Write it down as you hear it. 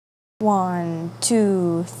One,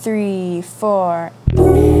 two, three, four.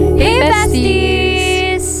 Hey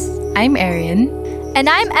besties! I'm Erin. And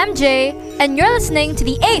I'm MJ, and you're listening to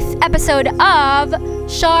the 8th episode of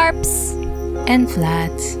Sharps And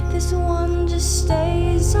Flats. This one just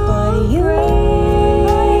stays on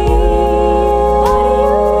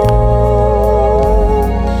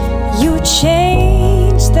You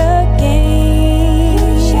changed the game.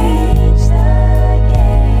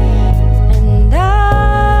 And I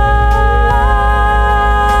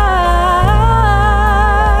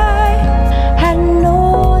had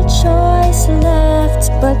no choice left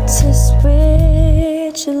but to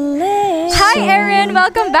switch lanes. Hi Erin,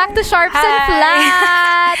 welcome back to Sharps and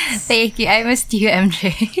Flats! Thank you. I missed you,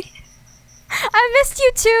 MJ. I missed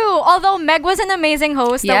you too, although Meg was an amazing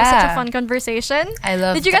host. That was such a Yeah. fun conversation. I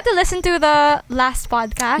love Did you get to listen to the last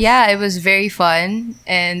podcast? Yeah, it was very fun.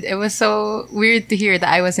 And it was so weird to hear that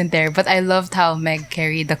I wasn't there. But I loved how Meg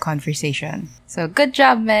carried the conversation. So good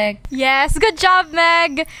job, Meg. Yes, good job,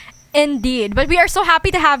 Meg. Indeed. But we are so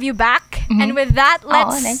happy to have you back. And with that,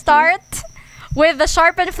 let's thank you. start with the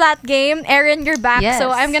Sharp and Flat game. Erin, you're back. Yes.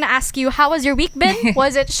 So I'm going to ask you, how was your week been?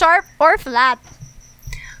 Was it sharp or flat?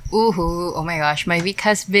 Ooh, oh my gosh. My week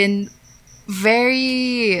has been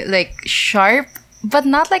very, sharp, but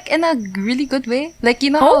not, in a really good way.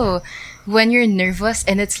 When you're nervous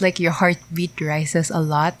and it's like your heartbeat rises a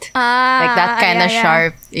lot. Like that kind of yeah.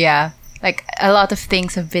 sharp. Yeah. Like a lot of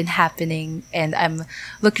things have been happening and I'm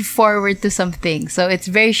looking forward to some things. So it's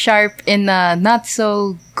very sharp in a not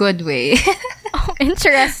so good way. Oh,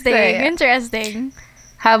 interesting. So, yeah. Interesting.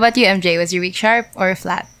 How about you, MJ? Was your week sharp or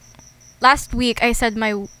flat? Last week, I said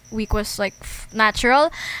my week was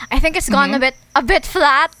natural. I think it's gone a bit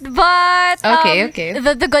flat, but Okay.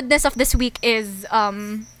 The goodness of this week is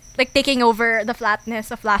taking over the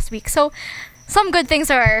flatness of last week. So some good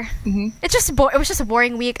things are. It's just it was just a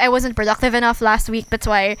boring week. I wasn't productive enough last week. That's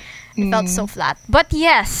why it felt so flat. But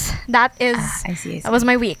yes, that is I see. that was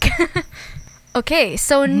my week. Okay,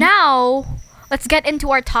 so now let's get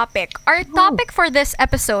into our topic. Our topic for this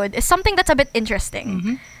episode is something that's a bit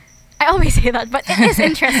interesting. I always say that, but it is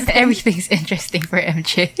interesting. Everything's interesting for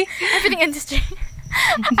MJ. Everything interesting.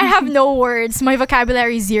 I have no words. My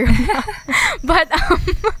vocabulary is zero. But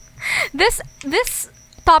this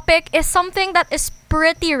topic is something that is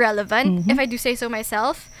pretty relevant, if I do say so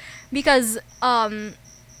myself, because not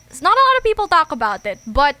a lot of people talk about it,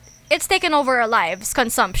 but it's taken over our lives,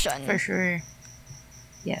 consumption. For sure.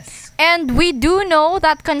 Yes. And we do know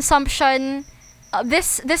that consumption,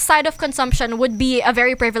 this side of consumption would be a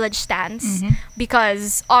very privileged stance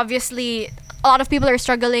because obviously a lot of people are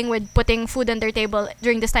struggling with putting food on their table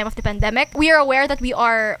during this time of the pandemic. We are aware that we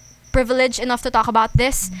are privileged enough to talk about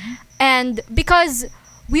this, and because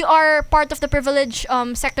we are part of the privileged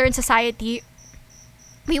sector in society,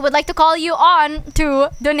 we would like to call you on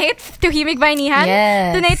to donate to Himig Bayanihan.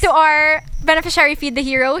 Yes. Donate to our beneficiary Feed the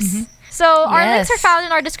Heroes. So our links are Yes. found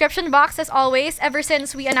in our description box as always. Ever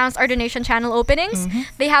since we announced our donation channel openings,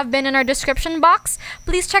 they have been in our description box.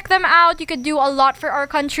 Please check them out. You could do a lot for our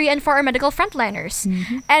country and for our medical frontliners.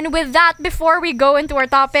 And with that, before we go into our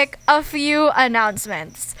topic, a few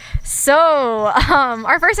announcements. So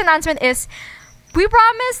our first announcement is we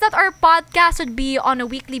promised that our podcast would be on a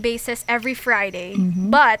weekly basis every Friday.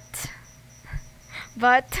 But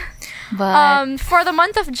for the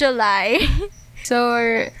month of July,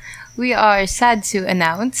 So we are sad to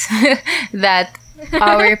announce that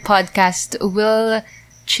our podcast will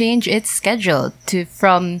change its schedule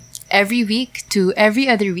from every week to every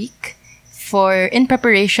other week in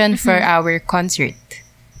preparation for our concert.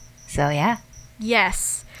 So yeah.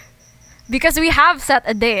 yes, because we have set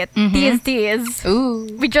a date. Tease. Ooh.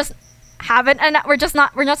 We just haven't, and we're just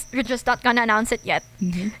not gonna announce it yet.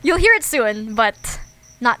 You'll hear it soon, but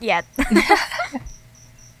not yet.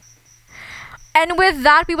 And with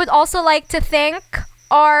that, we would also like to thank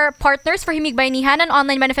our partners for Himig Bayanihan, an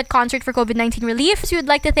online benefit concert for COVID-19 relief. We would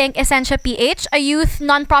like to thank Essentia PH, a youth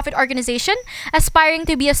non-profit organization aspiring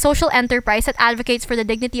to be a social enterprise that advocates for the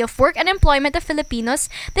dignity of work and employment of Filipinos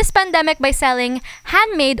this pandemic by selling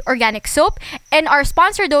handmade organic soap, and our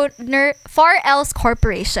sponsor donor, Far Else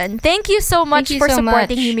Corporation. Thank you so much you for so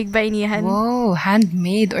supporting much. Himig Bayanihan. Whoa,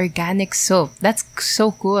 handmade organic soap. That's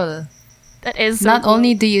so cool. That is so Not cool.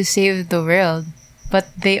 only do you save the world, but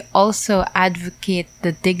they also advocate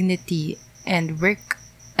the dignity and work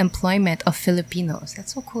employment of Filipinos.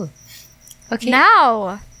 That's so cool. Okay.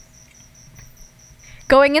 Now,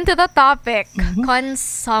 going into the topic,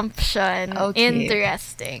 consumption. Okay.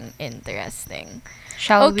 Interesting.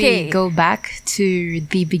 Shall Okay. we go back to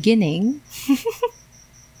the beginning?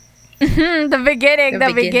 The beginning.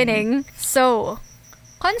 The beginning. So,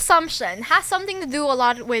 consumption has something to do a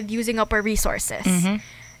lot with using up our resources.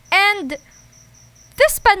 And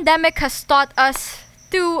this pandemic has taught us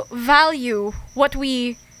to value what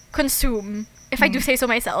we consume, if I do say so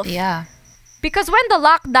myself. Yeah. Because when the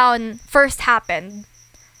lockdown first happened,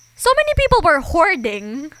 so many people were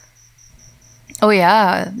hoarding. Oh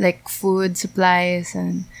yeah, like food supplies,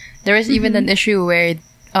 and there was even an issue where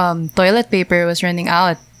toilet paper was running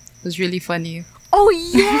out. It was really funny. Oh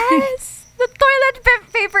yes, the toilet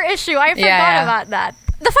paper issue. I forgot about that.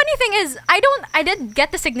 The funny thing is, I didn't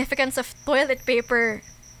get the significance of toilet paper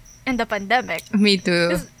in the pandemic. Me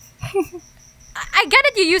too. I get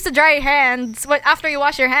it. You use to dry hands after you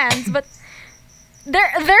wash your hands, but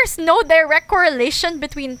there's no direct correlation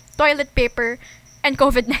between toilet paper and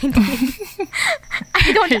COVID-19.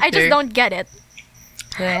 I just don't get it.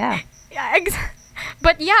 So, yeah. Yeah,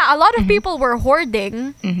 but yeah, a lot of people were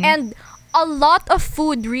hoarding, and a lot of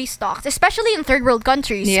food restocked, especially in third world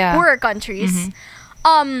countries, poorer countries.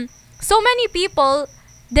 So many people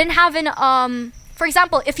didn't have for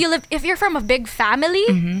example, if you're from a big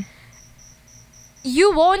family,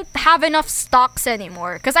 you won't have enough stocks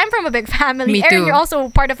anymore. Because I'm from a big family. Me Erin, too. you're also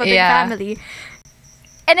part of a big family.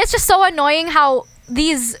 And it's just so annoying how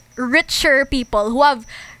these richer people who have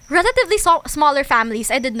relatively smaller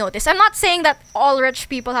families, I did notice. I'm not saying that all rich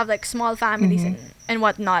people have like small families and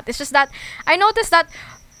whatnot. It's just that I noticed that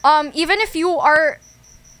even if you are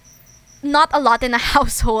not a lot in a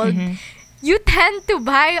household, you tend to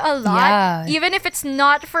buy a lot, even if it's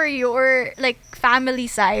not for your like family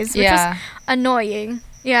size, which is annoying.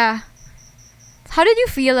 Yeah. How did you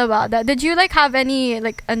feel about that? Did you like have any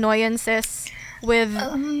like annoyances with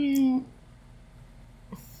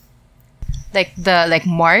like the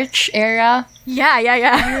March era? Yeah.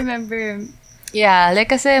 I remember. Yeah, like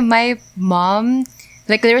kasi my mom,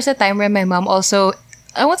 like there was a time where my mom also,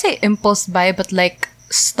 I won't say impulse buy, but like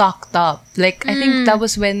stocked up. Like I think that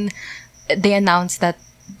was when they announced that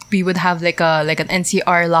we would have like an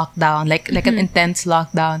NCR lockdown, like an intense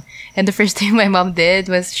lockdown. And the first thing my mom did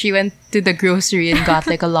was she went to the grocery and got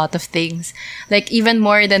like a lot of things, like even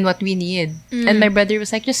more than what we need. And my brother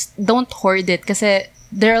was like, just don't hoard it, kasi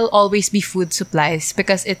there'll always be food supplies,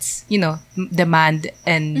 because it's, you know, demand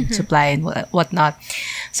and supply and whatnot.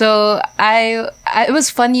 So it was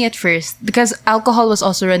funny at first because alcohol was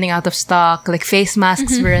also running out of stock, like face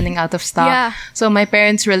masks were running out of stock. Yeah. So my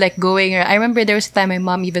parents were like going, I remember there was a time my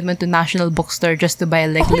mom even went to National Bookstore just to buy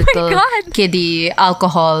like little kiddie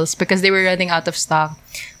alcohols because they were running out of stock.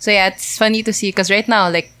 So yeah, it's funny to see because right now,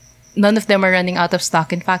 like, none of them are running out of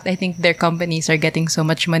stock. In fact, I think their companies are getting so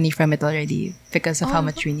much money from it already because of how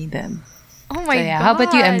much we need them. Oh my god. How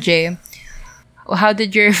about you, MJ? How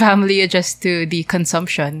did your family adjust to the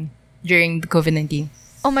consumption during the COVID-19?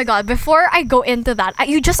 Oh my god, before I go into that,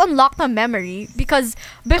 you just unlocked a memory because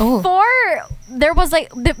before there was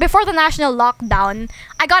like before the national lockdown,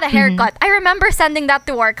 I got a haircut. I remember sending that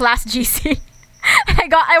to our class GC.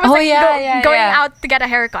 I was going out to get a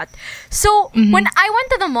haircut. So when I went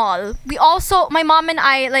to the mall, my mom and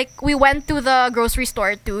I, like, we went to the grocery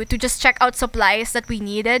store too to just check out supplies that we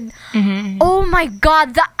needed. Oh my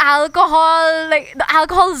god, the alcohol, like the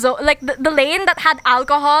alcohol zone, like the lane that had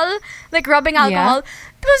alcohol, like rubbing alcohol.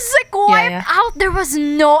 It was like wiped out. There was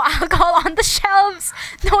no alcohol on the shelves.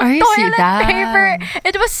 No toilet paper.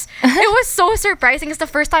 It was so surprising. It's the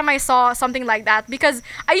first time I saw something like that because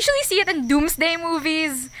I usually see it in doomsday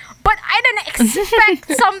movies, but I didn't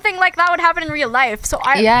expect something like that would happen in real life. So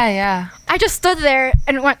I just stood there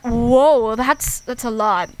and went, "Whoa, that's a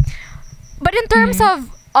lot." But in terms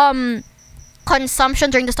of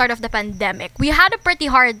consumption during the start of the pandemic, we had a pretty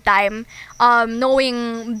hard time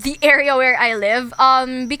knowing the area where I live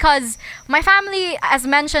because my family, as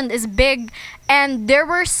mentioned, is big and there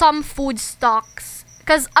were some food stocks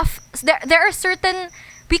because there are certain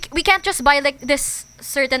we can't just buy like this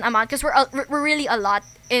certain amount because we're really a lot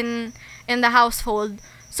in the household.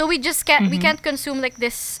 So we just can't we can't consume like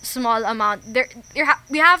this small amount.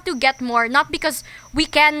 We have to get more, not because we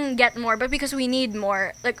can get more, but because we need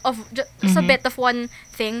more, like of just a bit of one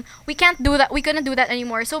thing. We can't do that. We couldn't do that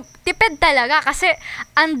anymore. So tipid talaga kasi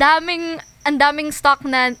ang daming stock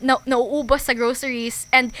na nauubos sa groceries,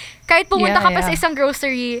 and kahit pumunta ka pa sa isang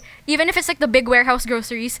grocery, even if it's like the big warehouse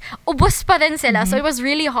groceries, ubos pa din sila. So it was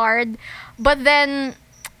really hard. But then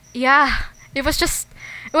it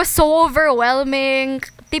was so overwhelming.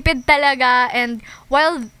 Tipid talaga. And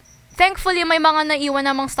while thankfully may mga naiwan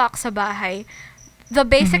namang stock sa bahay, the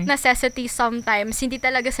basic necessities sometimes hindi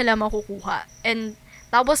talaga sila makukuha. And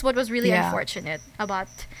that was what was really unfortunate about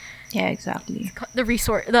exactly the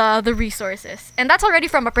resources. And that's already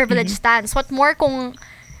from a privileged stance. What more kung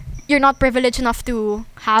you're not privileged enough to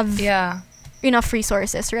have Yeah. enough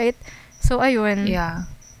resources, right? So ayun. Yeah.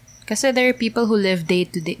 Kasi there are people who live day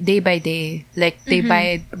by day. Like, they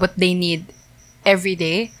buy what they need every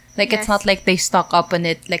day. Like, it's Yes. not like they stock up on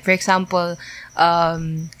it. Like, for example,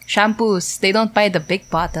 shampoos, they don't buy the big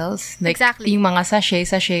bottles. Like, Exactly. yung mga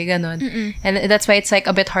sachet, ganun. And that's why it's like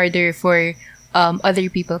a bit harder for other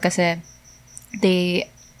people kasi they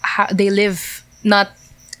live not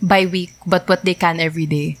by week, but what they can every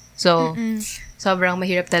day. So, sobrang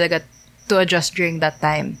mahirap talaga to adjust during that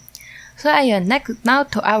time. So, ayun, now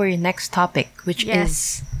to our next topic, which Yes. is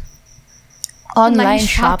online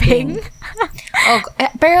shopping.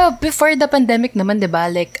 Pero before the pandemic naman,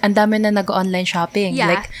 diba? Like, ang dami na nag-online shopping. Yeah.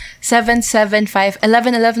 Like, 775,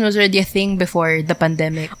 1111 was already a thing before the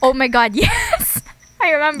pandemic. Oh my God, yes.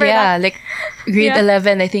 I remember Yeah, that. like, grade Yeah.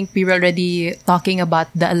 11, I think we were already talking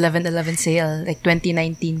about the 1111 sale, like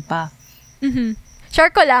 2019 pa.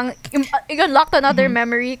 Share ko lang, you unlocked another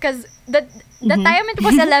memory because the time it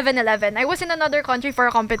was 11:11, I was in another country for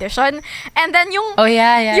a competition, and then yung Oh,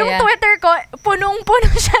 yeah. Twitter ko, punong-puno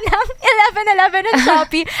siya ng 11:11 and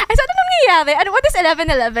Shopee. I said, anong nangyayari? What is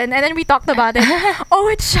 11:11? And then we talked about it. Oh,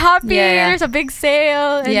 it's Shopee. Yeah. There's a big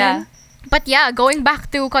sale. And Yeah. then- but yeah, going back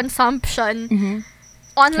to consumption,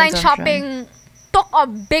 online Consumption. shopping took a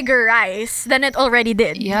bigger rise than it already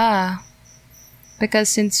did. Yeah.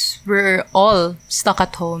 Because since we're all stuck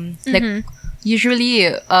at home, like,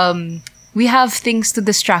 usually, we have things to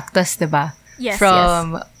distract us, diba? Yes,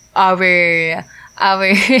 From our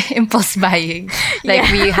impulse buying. Like,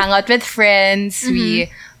 Yeah. we hang out with friends,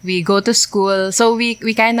 we go to school, so we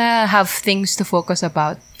kind of have things to focus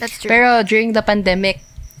about. That's true. Pero during the pandemic,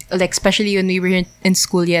 like, especially when we were in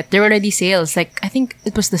school yet, there were already sales. Like, I think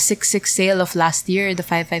it was the 6/6 sale of last year, the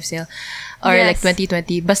 5/5 sale. Or Yes. like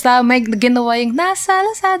 2020. Basta may ginawa yung nasa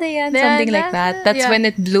Lazada yan, Yeah, something like that. That's yeah. when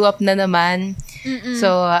it blew up na naman.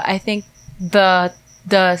 So, I think the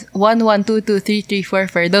 1, 1, 2, 2, 3, 3, 4,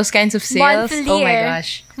 4, those kinds of sales. Monthly, Oh my eh.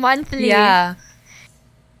 gosh. Monthly. Yeah.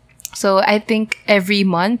 So, I think every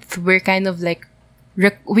month, we're kind of like,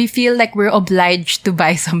 we feel like we're obliged to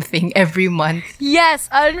buy something every month. Yes,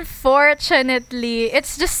 unfortunately.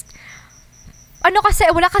 It's just, wala kasi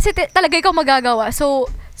talaga ikaw magagawa. So,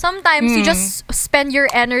 sometimes you just spend your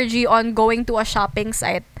energy on going to a shopping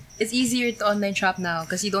site. It's easier to online shop now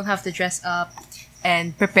because you don't have to dress up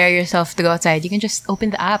and prepare yourself to go outside. You can just open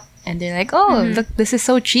the app and they're like, oh, look, this is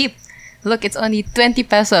so cheap. Look, it's only 20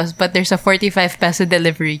 pesos, but there's a 45 peso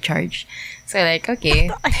delivery charge. So, like, okay.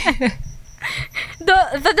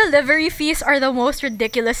 The delivery fees are the most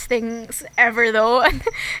ridiculous things ever though.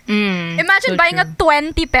 Imagine so buying true. a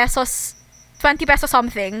 20 pesos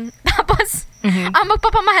something. Tapos, ang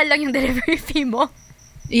magpapamahal lang yung delivery fee mo.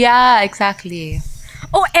 Yeah, exactly.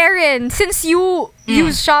 Oh, Erin, since you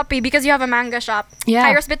use Shopee because you have a manga shop, Yeah.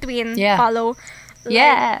 Kairos Between, Yeah. follow.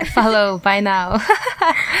 Yeah, follow, buy now.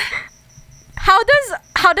 How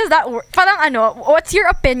does that work? Parang what's your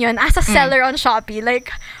opinion as a seller on Shopee?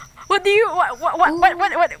 Like, what do you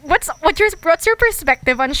what's your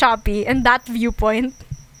perspective on Shopee and that viewpoint?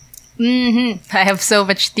 I have so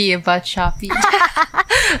much tea about Shopee.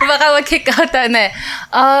 Baka mag-kick out na eh.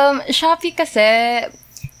 Shopee kasi,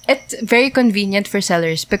 it's very convenient for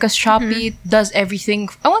sellers because Shopee does everything.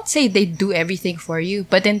 I won't say they do everything for you,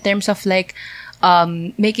 but in terms of like,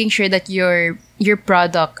 making sure that your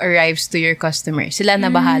product arrives to your customer. Sila na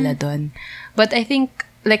bahala dun. But I think,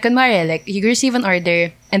 like, kunwari, like, you receive an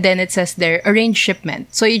order and then it says there, arrange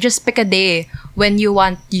shipment. So you just pick a day when you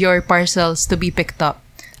want your parcels to be picked up.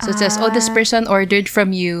 So it says, oh, this person ordered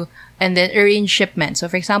from you and then arrange shipment. So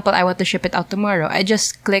for example, I want to ship it out tomorrow. I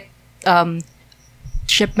just click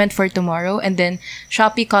shipment for tomorrow and then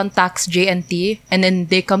Shopee contacts J&T and then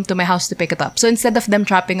they come to my house to pick it up. So instead of them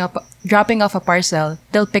dropping off a parcel,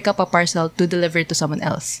 they'll pick up a parcel to deliver to someone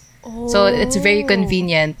else. So it's very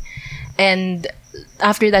convenient. And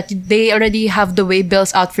after that, they already have the way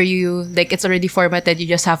bills out for you. Like, it's already formatted. You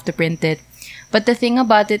just have to print it. But the thing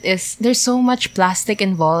about it is there's so much plastic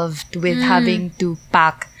involved with having to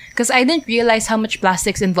pack. Because I didn't realize how much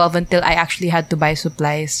plastic's involved until I actually had to buy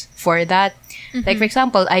supplies for that. Like, for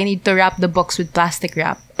example, I need to wrap the books with plastic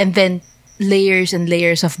wrap and then layers and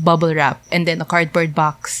layers of bubble wrap and then a cardboard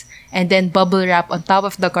box and then bubble wrap on top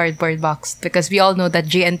of the cardboard box because we all know that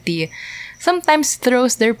J&T sometimes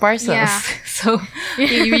throws their parcels. Yeah. So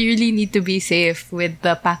you really need to be safe with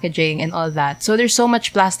the packaging and all that. So there's so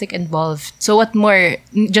much plastic involved. So what more,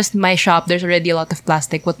 just my shop, there's already a lot of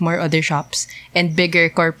plastic. What more other shops and bigger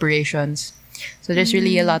corporations? So there's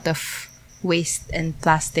really a lot of waste and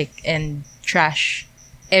plastic and trash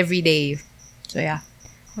every day. So yeah.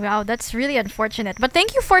 Wow, that's really unfortunate. But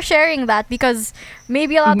thank you for sharing that, because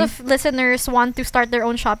maybe a lot of listeners want to start their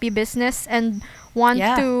own Shopee business and want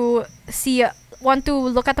Yeah. to want to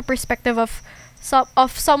look at the perspective of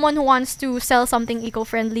someone who wants to sell something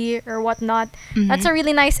eco-friendly or whatnot. That's a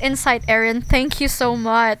really nice insight, Erin. Thank you so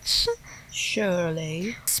much.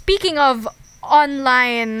 Surely. Speaking of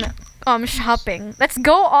online shopping, let's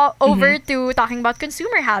go over to talking about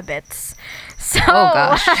consumer habits. So, Oh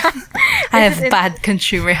gosh. I this have is bad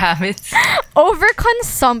consumer habits.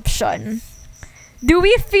 overconsumption. Do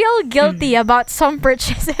we feel guilty about some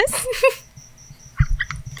purchases?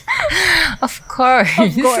 Of course.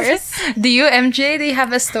 Of course. Do you, MJ, do you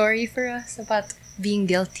have a story for us about being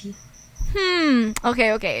guilty?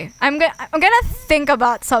 Okay. I'm gonna think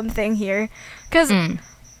about something here, because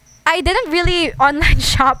I didn't really online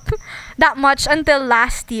shop that much until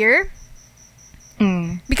last year.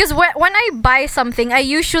 Because when I buy something, I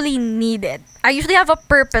usually need it. I usually have a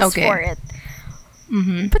purpose Okay. for it.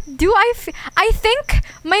 But I think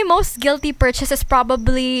my most guilty purchase is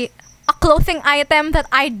probably a clothing item that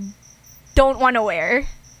I don't want to wear.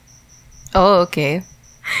 Oh, okay.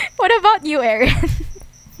 What about you, Erin?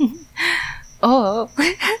 Oh.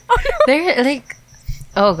 They're like,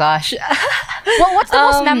 oh gosh. Well, what's the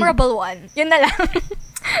most memorable one? Yun na lang.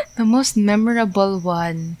 The most memorable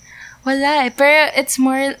one. Wala eh. Pero it's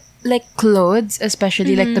more like clothes,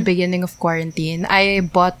 especially like the beginning of quarantine. I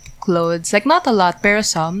bought clothes, like not a lot, pero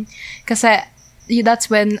some. Kasi that's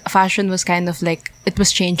when fashion was kind of like, it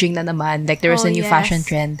was changing na naman. Like there was Oh, a new yes. fashion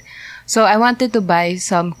trend. So I wanted to buy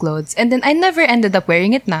some clothes. And then I never ended up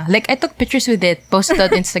wearing it na. Like I took pictures with it, posted on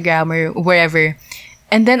Instagram or wherever.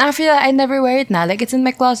 And then after that, I never wear it na. Like it's in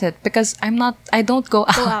my closet because I don't go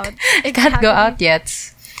out. out. I can't go Exactly. out yet.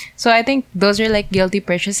 So I think those are like guilty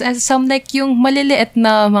purchases. And some like yung maliliit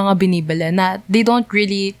na mga binibili na they don't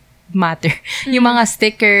really matter. Yung mga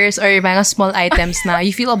stickers or yung mga small items na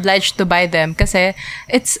you feel obliged to buy them kasi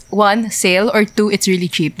it's one, sale, or two, it's really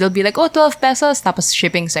cheap. They'll be like, oh, 12 pesos, tapos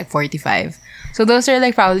shipping's like 45. So those are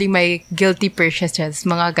like probably my guilty purchases,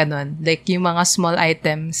 mga ganon. Like yung mga small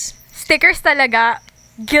items. Stickers talaga.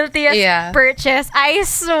 Guiltiest Yeah. purchase. I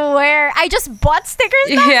swear. I just bought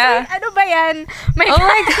stickers last Yeah. week. Ano ba yan? Oh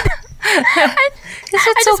my God. Because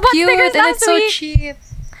I it's so just bought cute stickers and last it's so week. cheap.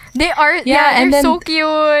 They are, Yeah, and they're then- so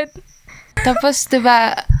cute. Tapos,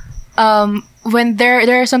 diba, when there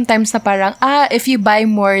are some times na parang, if you buy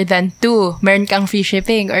more than 2, meron kang free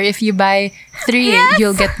shipping. Or if you buy 3, Yes!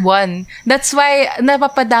 you'll get 1. That's why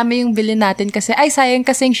napapadami yung bili natin kasi, sayang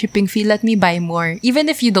kasi yung shipping fee, let me buy more. Even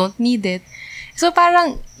if you don't need it. So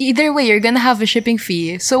parang, either way, you're gonna have a shipping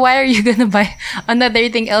fee. So why are you gonna buy another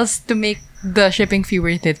thing else to make the shipping fee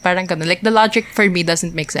worth it? Parang ganun. Like, the logic for me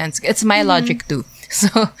doesn't make sense. It's my logic too. So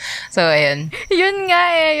ayun. Yun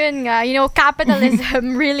nga. You know,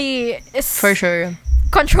 capitalism really is For sure.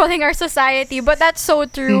 controlling our society, but that's so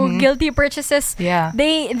true. Guilty purchases, Yeah.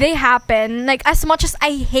 they happen. Like, as much as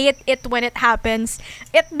I hate it when it happens,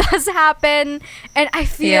 it does happen, and I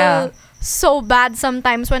feel Yeah. so bad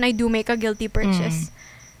sometimes when I do make a guilty purchase.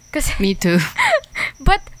 Cause, Me too.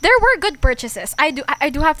 but there were good purchases. I do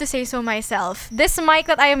have to say so myself. This mic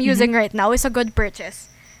that I am using right now is a good purchase.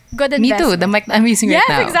 Good Me investment. too. The mic I'm using Yes,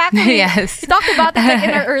 right now. exactly. Yes. We talked about it like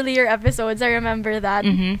in our earlier episodes. I remember that.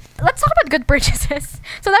 Let's talk about good purchases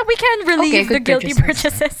so that we can relieve good the guilty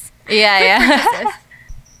purchases. purchases. Yeah.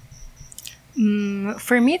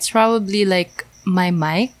 For me, it's probably like my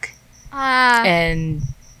mic and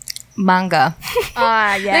manga.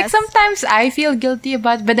 Yes. Like sometimes I feel guilty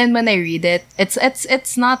about, but then when I read it,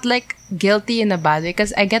 it's not like guilty in a bad way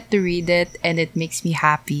because I get to read it and it makes me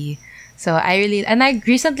happy. So I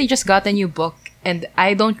recently just got a new book and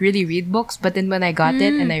I don't really read books, but then when I got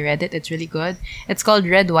it and I read it, it's really good. It's called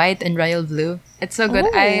Red, White, and Royal Blue. It's so good.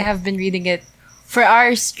 Oh. I have been reading it for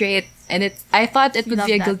hours straight and I thought it would Love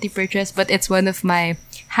be a that. guilty purchase, but it's one of my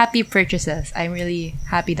happy purchases. I'm really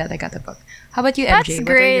happy that I got the book. How about you, That's MJ?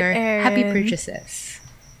 great, What are your happy Erin. purchases?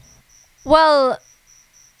 Well,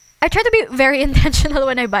 I try to be very intentional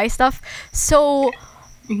when I buy stuff. So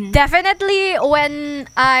definitely when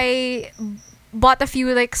I bought a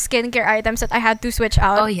few like skincare items that I had to switch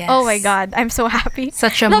out. Oh, yes. Oh my god, I'm so happy.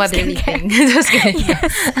 Such a Love motherly skincare. thing. Just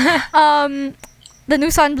kidding. The new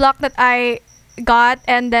sunblock that I got,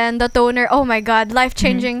 and then the toner. Oh my god,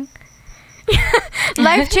 life-changing.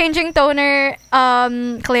 Life-changing toner,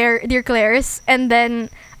 Dear Claire's, and then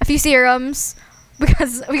a few serums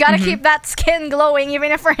because we gotta keep that skin glowing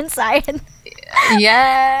even if we're inside.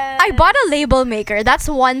 Yeah. I bought a label maker. That's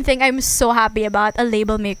one thing I'm so happy about, a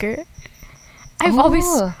label maker. I've Oh,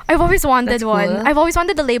 always wanted that's one. cool. I've always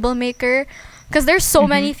wanted a label maker Because there's so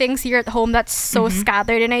many things here at home that's so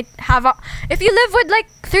scattered, and if you live with like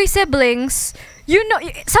 3 siblings,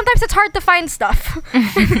 sometimes it's hard to find stuff.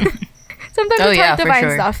 Sometimes it's hard to find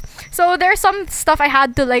sure. stuff. So there's some stuff I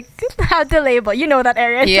had to label. You know that,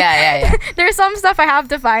 Erin. Yeah. There's some stuff I have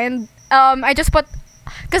to find. I just put,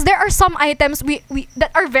 because there are some items we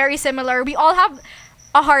that are very similar. We all have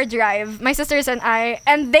a hard drive, my sisters and I,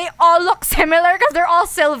 and they all look similar because they're all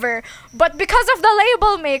silver. But because of the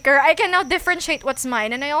label maker, I can now differentiate what's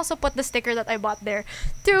mine. And I also put the sticker that I bought there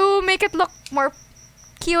to make it look more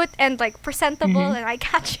cute and like presentable and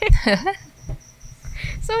eye-catching.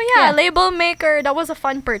 So yeah, label maker, that was a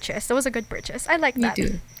fun purchase. That was a good purchase. I like that. Me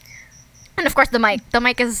too. And of course the mic. The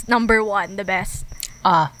mic is number 1, the best.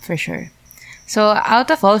 For sure. So out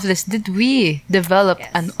of all of this, did we develop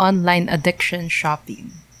Yes. an online addiction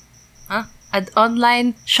shopping? An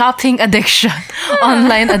online shopping addiction.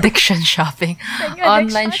 Online addiction shopping. Shopping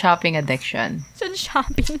Online addiction. shopping addiction.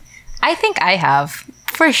 Shopping. I think I have,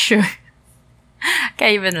 for sure.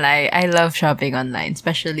 Can't even lie. I love shopping online,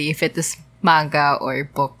 especially if it is manga or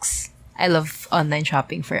books. I love online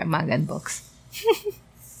shopping for manga and books.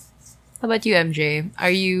 How about you, MJ?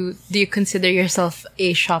 Do you consider yourself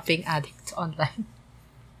a shopping addict online?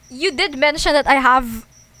 You did mention that I have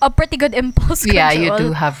a pretty good impulse control. Yeah, you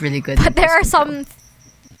do have really good. But there are impulse control.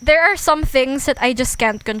 there are some things that I just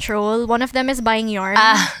can't control. One of them is buying yarn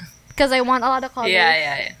because I want a lot of color.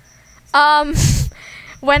 Yeah.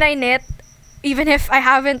 When I knit, even if I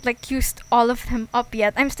haven't like used all of them up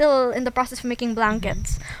yet, I'm still in the process of making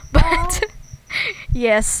blankets. But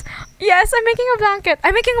yes, I'm making a blanket.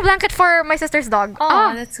 I'm making a blanket for my sister's dog.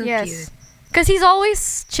 Oh, that's so cute. Because he's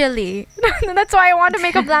always chilly. That's why I want to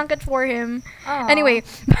make a blanket for him. Anyway,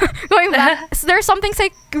 going back, so there's some things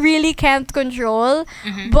I really can't control,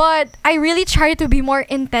 but I really try to be more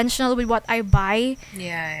intentional with what I buy.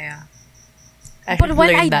 Yeah. But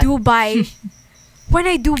when I do buy,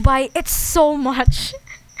 it's so much.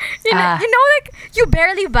 You know, like you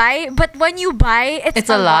barely buy, but when you buy, it's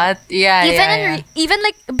a lot. Yeah, even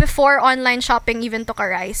like before online shopping even took a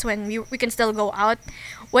rise, when we can still go out.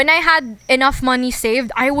 When I had enough money saved,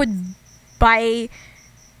 I would buy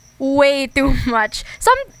way too much.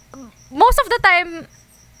 Most of the time,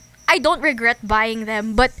 I don't regret buying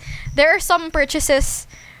them, but there are some purchases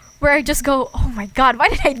where I just go, oh my god, why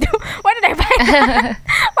did I buy that? Why did I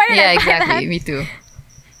buy exactly. that? Me too.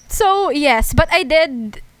 So yes, but I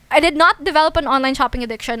did not develop an online shopping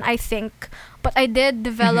addiction, I think, but I did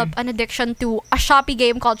develop an addiction to a Shopee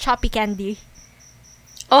game called Shopee Candy.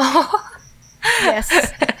 Oh, Yes.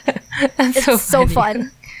 that's It's so funny.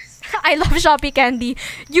 fun. I love Shopee Candy.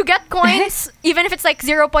 You get coins even if it's like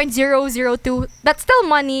 0.002. That's still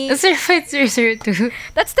money. 0.002.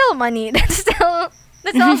 That's still money. That's still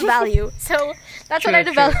has value. So that's what True, I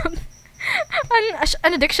developed.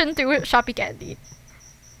 An addiction to Shopee Candy.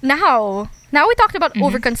 Now we talked about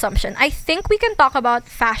overconsumption. I think we can talk about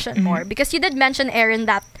fashion more, because you did mention, Erin,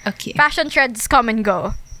 that Okay. fashion trends come and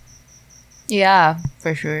go. Yeah,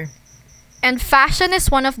 for sure. And fashion is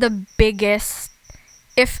one of the biggest,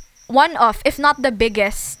 if not the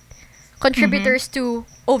biggest, contributors to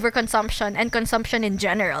overconsumption and consumption in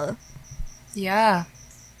general. Yeah.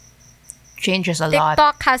 Changes a lot.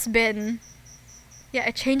 TikTok has been... Yeah,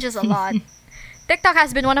 it changes a lot. TikTok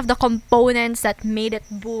has been one of the components that made it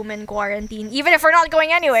boom in quarantine, even if we're not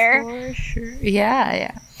going anywhere. For sure.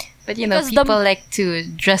 Yeah. But Because people like to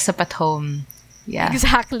dress up at home. Yeah.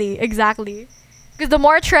 Exactly. Because the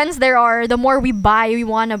more trends there are, the more we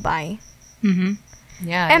want to buy. Mm-hmm.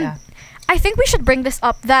 Yeah, And I think we should bring this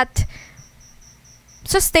up, that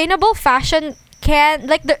sustainable fashion can,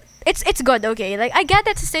 like, it's good, okay? Like, I get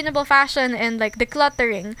that sustainable fashion and like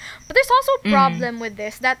decluttering, but there's also a problem with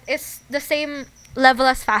this that is the same level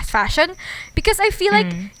as fast fashion, because I feel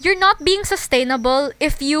like you're not being sustainable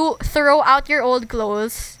if you throw out your old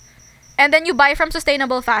clothes and then you buy from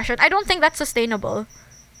sustainable fashion. I don't think that's sustainable.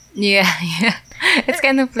 Yeah. It's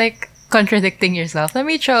kind of like contradicting yourself. Let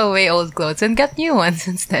me throw away old clothes and get new ones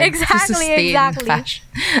instead. Exactly, To sustain exactly. fashion.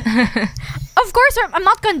 Of course, I'm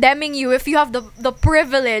not condemning you if you have the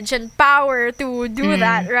privilege and power to do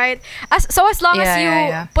that, right? As long as you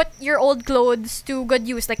Yeah. put your old clothes to good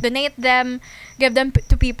use, like donate them, give them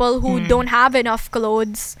to people who don't have enough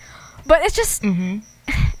clothes. But it's just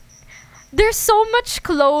there's so much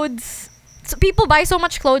clothes. So people buy so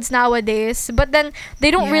much clothes nowadays, but then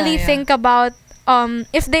they don't really Yeah. think about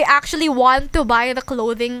if they actually want to buy the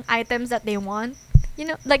clothing items that they want. You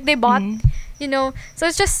know, like they bought. You know, so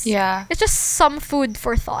it's just it's just some food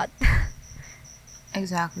for thought.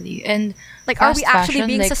 Exactly. And Like, are fast we actually fashion,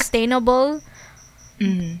 being like, sustainable?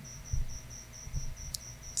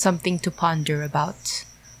 something to ponder about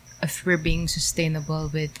if we're being sustainable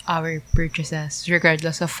with our purchases,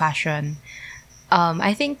 regardless of fashion.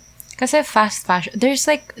 I think kasi fast fashion, there's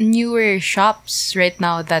like newer shops right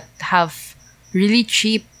now that have really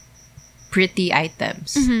cheap, pretty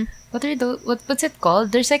items. What are those? What's it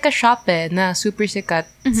called? There's like a shop na super sikat.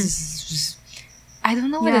 I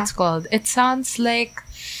don't know what Yeah. it's called. It sounds like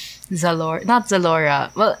Zalora, not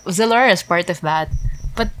Zalora. Well, Zalora is part of that.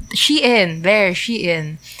 But Shein,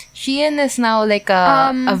 Shein. Shein is now like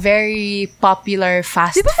a very popular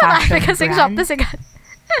fast Di ba mga fashion Africa sing shop brand. na sikat?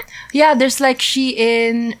 Yeah, there's like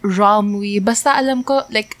Shein, Romwe. Basta alam ko,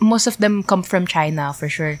 like most of them come from China for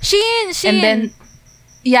sure. Shein. And then,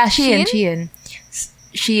 yeah, Shein? Shein.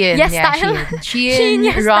 Shein, Yes, yeah, style. Shein. Shein, Shein,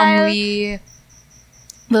 yes, Romwe,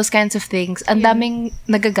 those kinds of things. Ang daming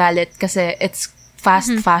nagagalit kasi it's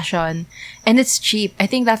fast fashion and it's cheap. I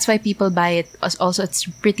think that's why people buy it. Also, it's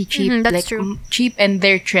pretty cheap. That's like true. cheap and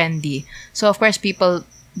they're trendy. So of course people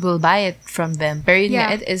will buy it from them. Pero yun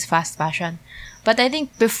nga, Yeah. it is fast fashion. But I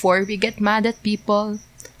think before we get mad at people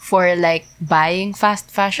for like buying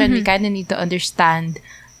fast fashion, we kind of need to understand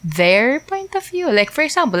their point of view. Like for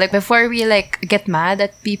example, like before we like get mad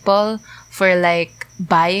at people for like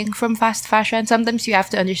buying from fast fashion, sometimes you have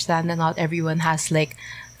to understand that not everyone has like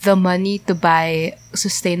the money to buy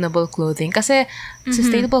sustainable clothing. Kasi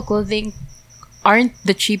sustainable clothing aren't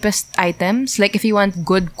the cheapest items. Like if you want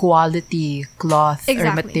good quality cloth or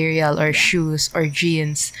Exactly. material or shoes or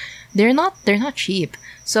jeans, they're not cheap.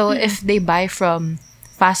 So if they buy from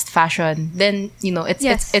fast fashion, then you know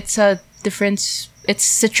Yes. it's a difference. It's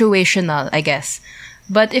situational, I guess.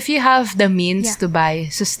 But if you have the means Yeah. to buy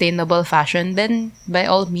sustainable fashion, then by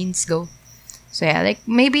all means go. So yeah, like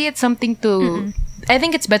maybe it's something to. I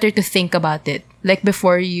think it's better to think about it, like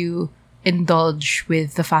before you indulge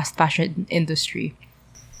with the fast fashion industry.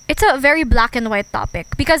 It's a very black and white topic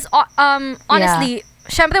because honestly,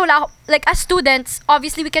 syempre wala like as students,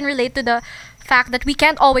 obviously we can relate to the fact that we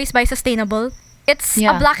can't always buy sustainable. It's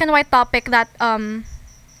a Yeah. black and white topic that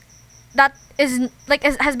that is like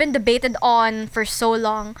has been debated on for so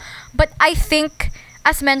long. But I think,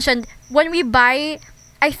 as mentioned, when we buy,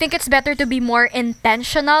 I think it's better to be more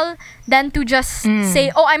intentional than to just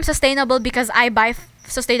say, "Oh, I'm sustainable because I buy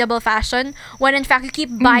sustainable fashion," when in fact you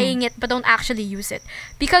keep buying it but don't actually use it.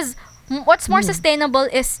 Because what's more sustainable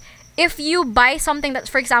is if you buy something that,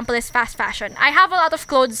 for example, is fast fashion. I have a lot of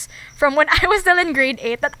clothes from when I was still in grade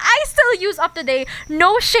 8 that I still use up to date.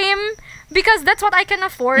 No shame, because that's what I can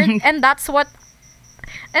afford and that's what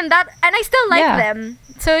and I still like Yeah. them.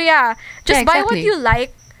 So yeah, just Yeah, buy what exactly. you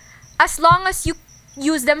like as long as you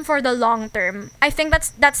use them for the long term. I think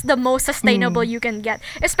that's the most sustainable you can get,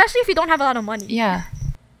 especially if you don't have a lot of money. Yeah.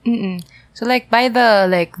 So like buy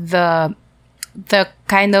the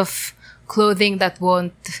kind of clothing that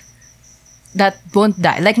won't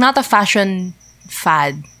die. Like not a fashion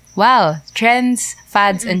fad. Wow, trends,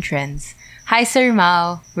 fads, and trends. Hi, Sir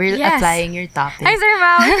Mao. We're Yes. applying your topic. Hi, Sir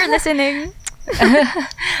Mao, if you're listening.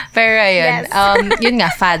 Pero ayun, Yes. yun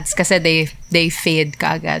nga, fads kasi they fade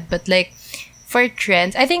kaagad. But like, for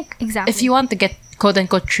trends, I think Exactly. if you want to get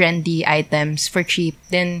quote-unquote trendy items for cheap,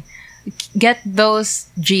 then get those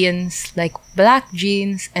jeans, like black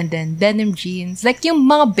jeans and then denim jeans, like yung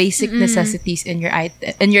mga basic necessities in your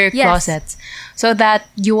Yes. closets, so that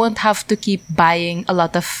you won't have to keep buying a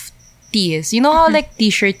lot of tees. You know how like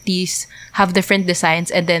t-shirt tees have different designs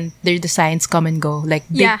and then their designs come and go, like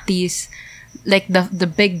big Yeah. tees, like the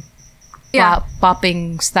big Yeah.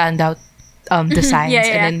 popping standout designs, Yeah,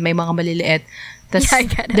 yeah. and then may mga maliliit. Tas, Yeah, I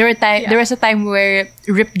get it. there was a time where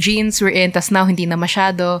ripped jeans were in, tas now hindi na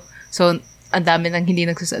masyado. So, ang dami nang hindi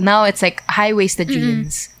nagsusunod. Now, it's like high-waisted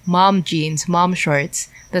jeans, mom shorts,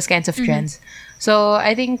 those kinds of trends. So,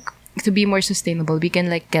 I think to be more sustainable, we can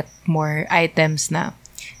like get more items na.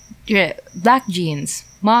 Yeah, black jeans,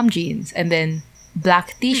 mom jeans, and then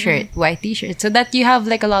black t-shirt, white t-shirt. So that you have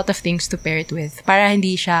like a lot of things to pair it with. Para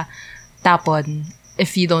hindi siya tapon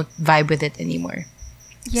if you don't vibe with it anymore.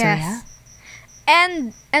 Yes. yeah.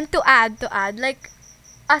 And to add, like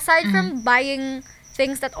aside from buying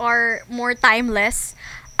things that are more timeless,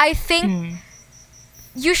 I think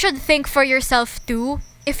you should think for yourself too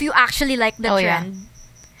if you actually like the Oh, yeah. trend.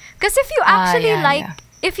 Because if you actually yeah.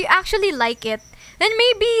 if you actually like it, then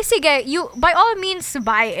maybe sige, you by all means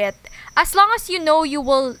buy it. As long as you know you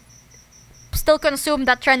will still consume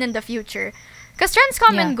that trend in the future. Because trends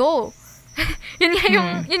come Yeah. and go. yun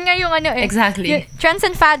nga yung ano eh. Exactly. Trends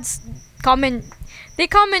and fads come and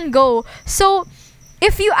go. So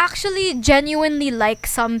if you actually genuinely like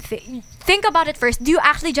something, think about it first. Do you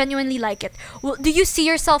actually genuinely like it? Do you see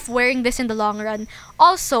yourself wearing this in the long run?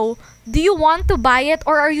 Also, do you want to buy it,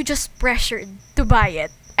 or are you just pressured to buy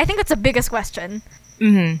it? I think that's the biggest question.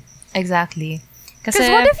 Mm-hmm. Exactly. Because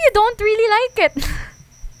what if you don't really like it?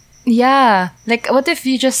 Yeah. Like, what if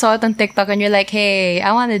you just saw it on TikTok and you're like, hey,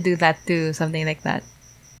 I want to do that too. Something like that.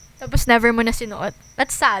 Tapos never mo na sinuot.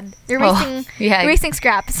 That's sad. You're Oh, wasting, yeah. you're wasting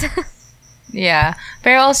scraps. Yeah.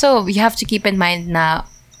 But also, you have to keep in mind na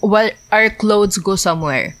our clothes go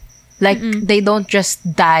somewhere. Like, they don't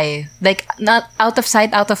just die. Like, not out of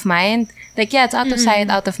sight, out of mind. Like, yeah, it's out of sight,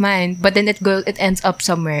 out of mind. But then it ends up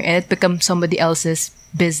somewhere and it becomes somebody else's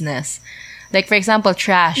business. Like, for example,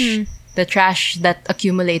 trash. The trash that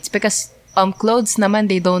accumulates. Because clothes naman,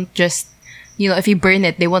 they don't just, if you burn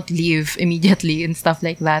it, they won't leave immediately and stuff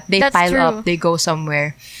like that. They That's pile true. up, they go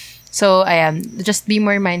somewhere. So, just be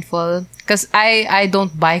more mindful. Because I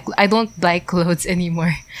don't buy clothes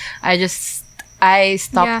anymore. I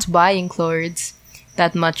stopped buying clothes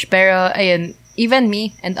that much. Pero, ayan, even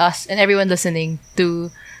me and us and everyone listening to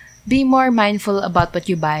be more mindful about what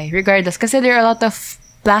you buy, regardless. Kasi there are a lot of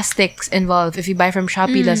plastics involved. If you buy from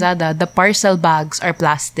Shopee, Lazada, the parcel bags are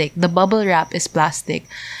plastic. The bubble wrap is plastic.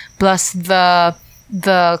 Plus the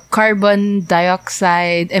carbon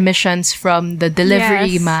dioxide emissions from the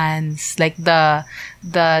delivery Yes. mans, like the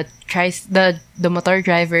motor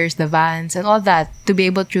drivers, the vans, and all that to be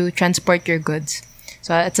able to transport your goods.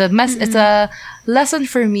 So it's a lesson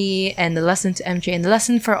for me and a lesson to MJ and a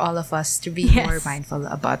lesson for all of us to be Yes. more mindful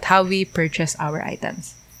about how we purchase our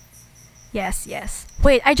items. Yes.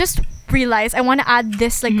 Wait, I just realized I want to add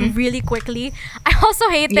this really quickly. I also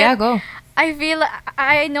hate Yeah, it. go. I feel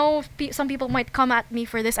I know some people might come at me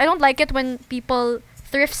for this. I don't like it when people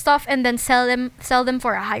thrift stuff and then sell them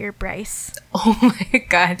for a higher price. Oh my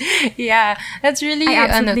god. Yeah, that's really I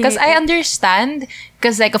absolutely because hate I it. understand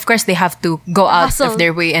because like of course they have to go out Hustle. of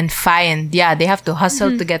their way and find. Yeah, they have to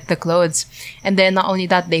hustle to get the clothes. And then not only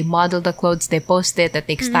that, they model the clothes, they post it, that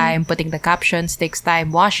takes time, putting the captions takes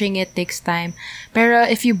time, washing it takes time. Pero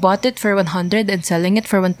if you bought it for 100 and selling it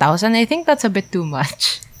for 1,000, I think that's a bit too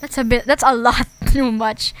much. That's a lot too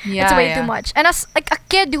much. Yeah, it's way yeah. too much. And as like a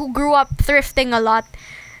kid who grew up thrifting a lot,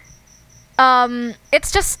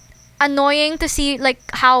 it's just annoying to see like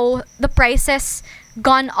how the prices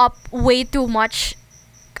gone up way too much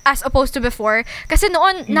as opposed to before. Kasi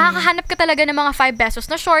noon, nakakahanap ka talaga ng mga 5 pesos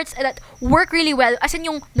na shorts that work really well. As in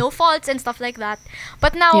yung no faults and stuff like that.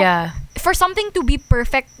 But now, Yeah. for something to be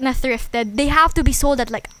perfect na thrifted, they have to be sold at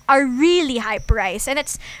like a really high price. And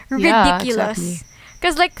it's Yeah, ridiculous. exactly.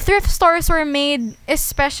 Because like thrift stores were made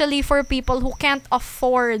especially for people who can't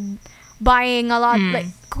afford buying a lot, like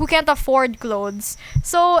who can't afford clothes.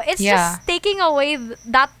 So it's Yeah. just taking away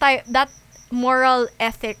that moral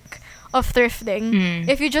ethic of thrifting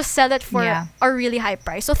if you just sell it for Yeah. a really high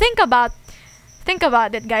price. So think about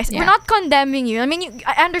it, guys. Yeah. We're not condemning you. I mean,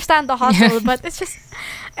 I understand the hustle, but it's just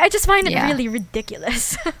I just find it Yeah. really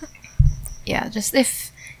ridiculous. Yeah, just if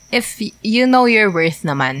you know your worth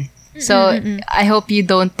naman. So I hope you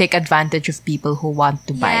don't take advantage of people who want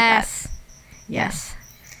to buy that. Yes.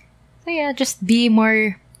 So yeah, just be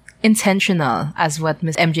more intentional, as what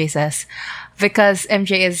Miss MJ says. Because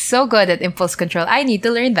MJ is so good at impulse control, I need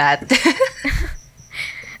to learn that.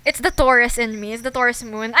 It's the Taurus in me. It's the Taurus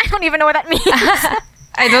moon. I don't even know what that means.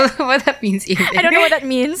 I don't know what that means either. I don't know what that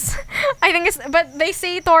means. I think but they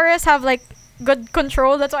say Taurus have like good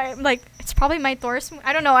control. That's why I'm like, it's probably my Taurus moon.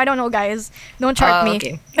 I don't know, guys. Don't chart me.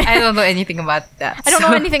 Okay. I don't know anything about that. I don't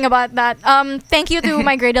know anything about that. Thank you to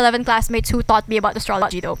my grade 11 classmates who taught me about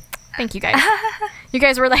astrology though. Thank you guys. You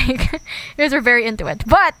guys were very into it.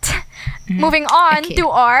 But moving on Okay. to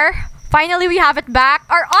our finally we have it back,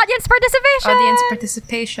 our audience participation. Audience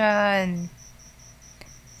participation.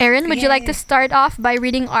 Erin, would you like Yay. to start off by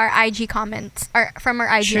reading our IG comments or from our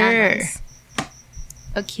IG Sure. annons?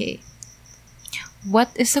 Okay. What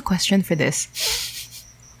is the question for this?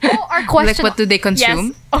 Oh, our question. Like, what do they consume?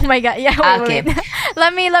 Yes. Oh my god. Yeah. Wait, Okay. wait.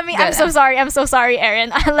 Let me. I'm so sorry, Erin.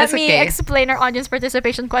 Let That's me okay. explain our audience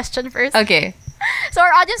participation question first. Okay. So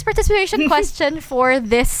our audience participation question for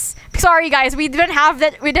this. Sorry, guys. We didn't have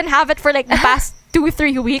that. We didn't have it for like the past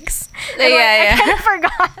 2-3 weeks. And Yeah. I kind of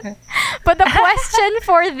forgot. But the question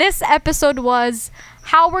for this episode was,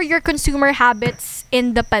 how were your consumer habits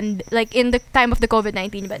in the in the time of the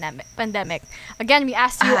COVID-19 pandemic? Again, we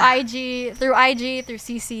asked you through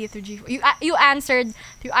CC, through G. You answered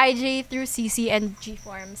through IG, through CC, and G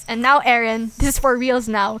forms. And now, Erin, this is for reals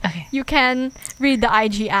now. Okay. You can read the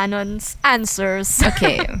IG Anon's answers.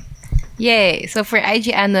 Okay. Yay. So for IG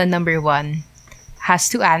Anon number 1 has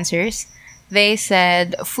 2 answers. They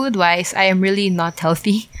said, food-wise, I am really not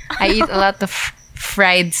healthy. I eat a lot of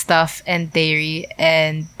fried stuff and dairy,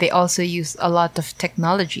 and they also use a lot of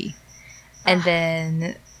technology. And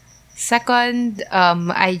then second,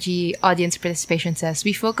 IG audience participation says,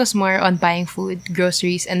 we focus more on buying food,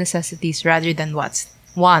 groceries, and necessities rather than wants.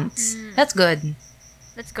 That's good.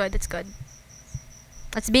 That's good. That's good.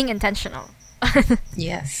 That's being intentional.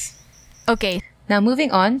 Yes. Okay. Now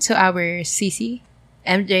moving on to our CC.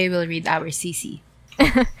 MJ will read our CC.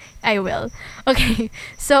 I will. Okay.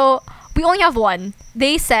 So, we only have one.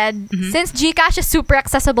 They said, since GCash is super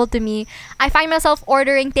accessible to me, I find myself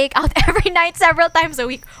ordering takeout every night several times a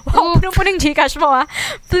week. Wow, puno-puno yung GCash mo, ah.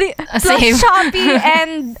 Plus Same. Shopee,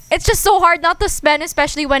 and it's just so hard not to spend,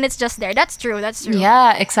 especially when it's just there. That's true. That's true.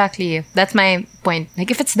 Yeah, exactly. That's my point. Like,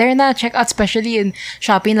 if it's there na, check out, especially in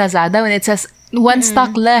Shopee and Lazada, when it says one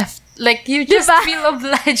stock left. Like, you just Diba? feel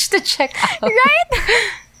obliged to check out. Right?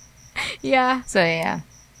 Yeah. So, yeah.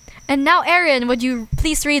 And now, Erin, would you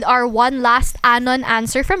please read our one last Anon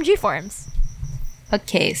answer from G-Forms?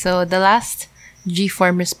 Okay, so the last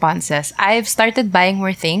G-form response says, I've started buying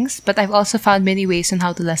more things, but I've also found many ways on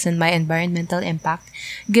how to lessen my environmental impact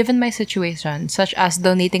given my situation, such as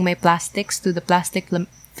donating my plastics to the Plastic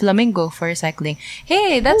Flamingo for recycling.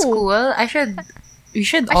 Hey, that's Ooh. cool. We should I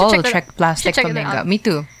should all check that- check Plastic should check that Flamingo. out. Me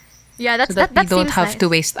too. Yeah, So that we don't seems have nice. to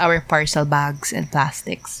waste our parcel bags and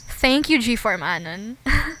plastics. Thank you, G-Form Anon.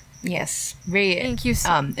 Yes, very Thank you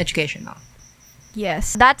so- educational.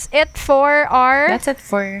 Yes. That's it for our, That's it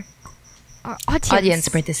for our audience. audience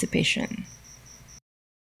participation.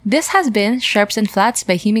 This has been Sharps and Flats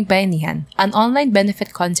by Himig Bayanihan, an online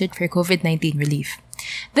benefit concert for COVID-19 relief.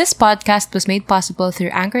 This podcast was made possible through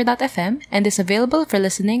Anchor.fm and is available for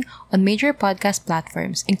listening on major podcast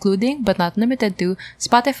platforms, including but not limited to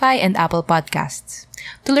Spotify and Apple Podcasts.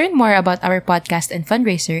 To learn more about our podcast and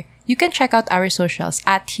fundraiser, you can check out our socials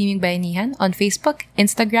at Himig Bayanihan on Facebook,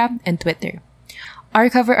 Instagram, and Twitter. Our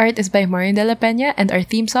cover art is by Maureen De La Peña, and our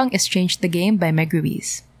theme song is Change the Game by Meg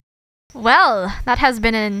Ruiz. Well, that has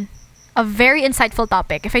been a very insightful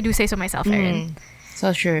topic, if I do say so myself, Erin.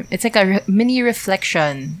 So sure, it's like a mini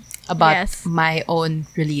reflection about Yes. my own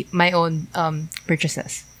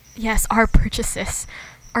purchases. Yes, our purchases.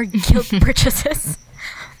 Our guilt purchases.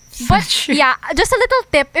 But yeah, just a little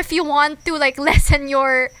tip if you want to like lessen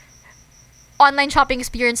your online shopping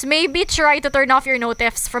experience, maybe try to turn off your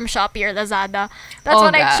notifs from Shopee or Lazada. That's Oh,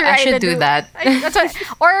 what I God, try I should to do that. That's what,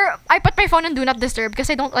 or I put my phone on Do Not Disturb because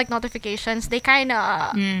I don't like notifications. They give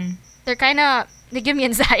me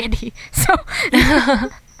anxiety. So,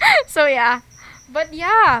 so yeah. But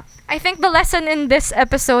yeah, I think the lesson in this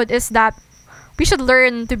episode is that we should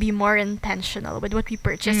learn to be more intentional with what we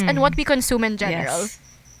purchase and what we consume in general.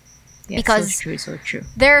 Yes, Because- so true.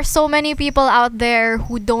 There are so many people out there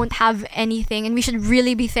who don't have anything, and we should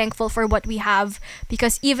really be thankful for what we have,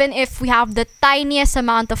 because even if we have the tiniest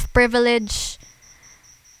amount of privilege,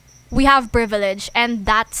 we have privilege, and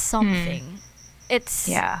that's something. It's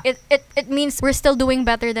Yeah. it means we're still doing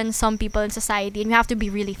better than some people in society, and we have to be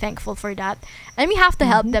really thankful for that, and we have to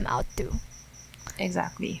help them out too.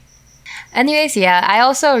 Exactly. Anyways, yeah, I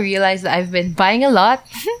also realized that I've been buying a lot,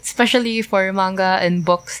 especially for manga and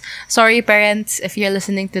books. Sorry, parents, if you're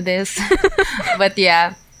listening to this. But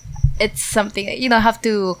yeah, it's something, have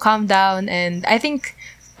to calm down. And I think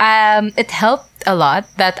it helped a lot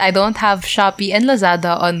that I don't have Shopee and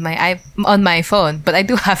Lazada on my phone, but I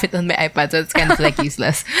do have it on my iPad, so it's kind of like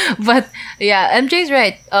useless. But yeah, MJ's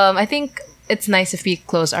right. I think it's nice if we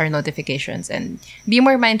close our notifications and be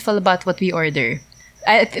more mindful about what we order.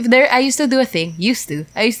 I used to do a thing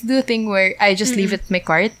where I just leave it in my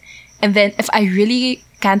cart, and then if I really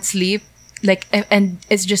can't sleep, and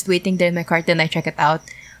it's just waiting there in my cart, then I check it out.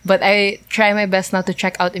 But I try my best not to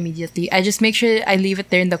check out immediately. I just make sure I leave it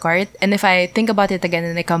there in the cart, and if I think about it again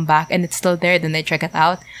and I come back and it's still there, then I check it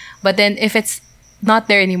out. But then if it's not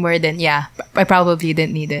there anymore, then yeah, I probably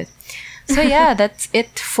didn't need it. So yeah, that's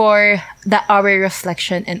it for our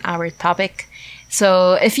reflection and our topic.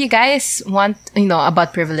 So if you guys want,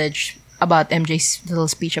 about privilege, about MJ's little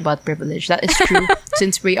speech about privilege, that is true.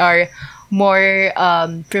 Since we are more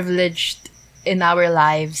privileged in our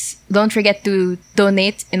lives, don't forget to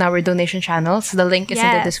donate in our donation channels. The link is in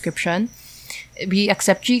the Yes. description. We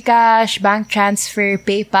accept GCash, bank transfer,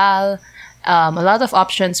 PayPal. A lot of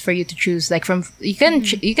options for you to choose. Like you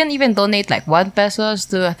can even donate like 1 pesos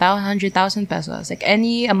to 100,000 pesos. Like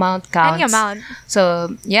any amount counts. Any amount.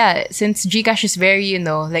 So yeah, since GCash is very,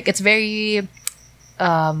 it's very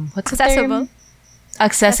what's the Accessible. term?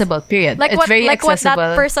 Accessible. Period. Like it's what very like what accessible.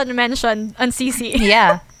 that person mentioned on CC.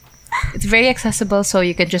 Yeah. It's very accessible, so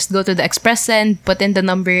you can just go to the Express Send, put in the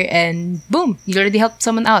number, and boom, you already helped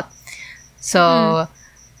someone out. So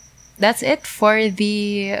that's it for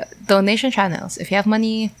the donation channels. If you have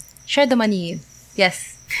money, share the money.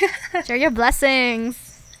 Yes. Share your blessings.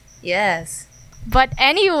 Yes. But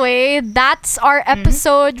anyway, that's our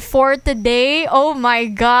episode for today. Oh my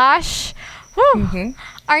gosh. Whew.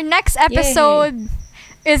 Our next episode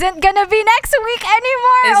isn't gonna be next week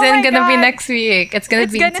anymore. Isn't gonna be next week. It's gonna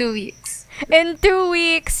be in 2 weeks. In 2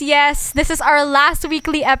 weeks, yes. This is our last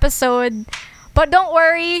weekly episode. But don't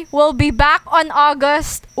worry, we'll be back on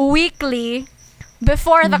August weekly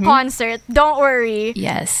before the concert. Don't worry.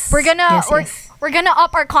 Yes. We're gonna Yes. we're gonna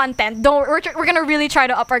up our content. We're gonna really try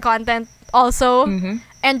to up our content also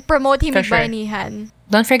and promote Himig sure. Bayanihan.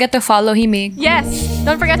 Don't forget to follow Himig. Yes,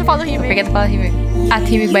 don't forget to follow Himig. Don't forget to follow Himig. At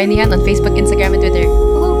Himig Bayanihan on Facebook, Instagram, and Twitter.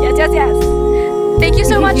 Yes. Thank you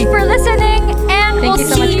so much for listening, and we'll you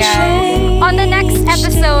so much, see guys. you on the next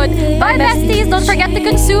episode. Bye, besties. Don't forget to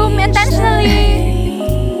consume intentionally.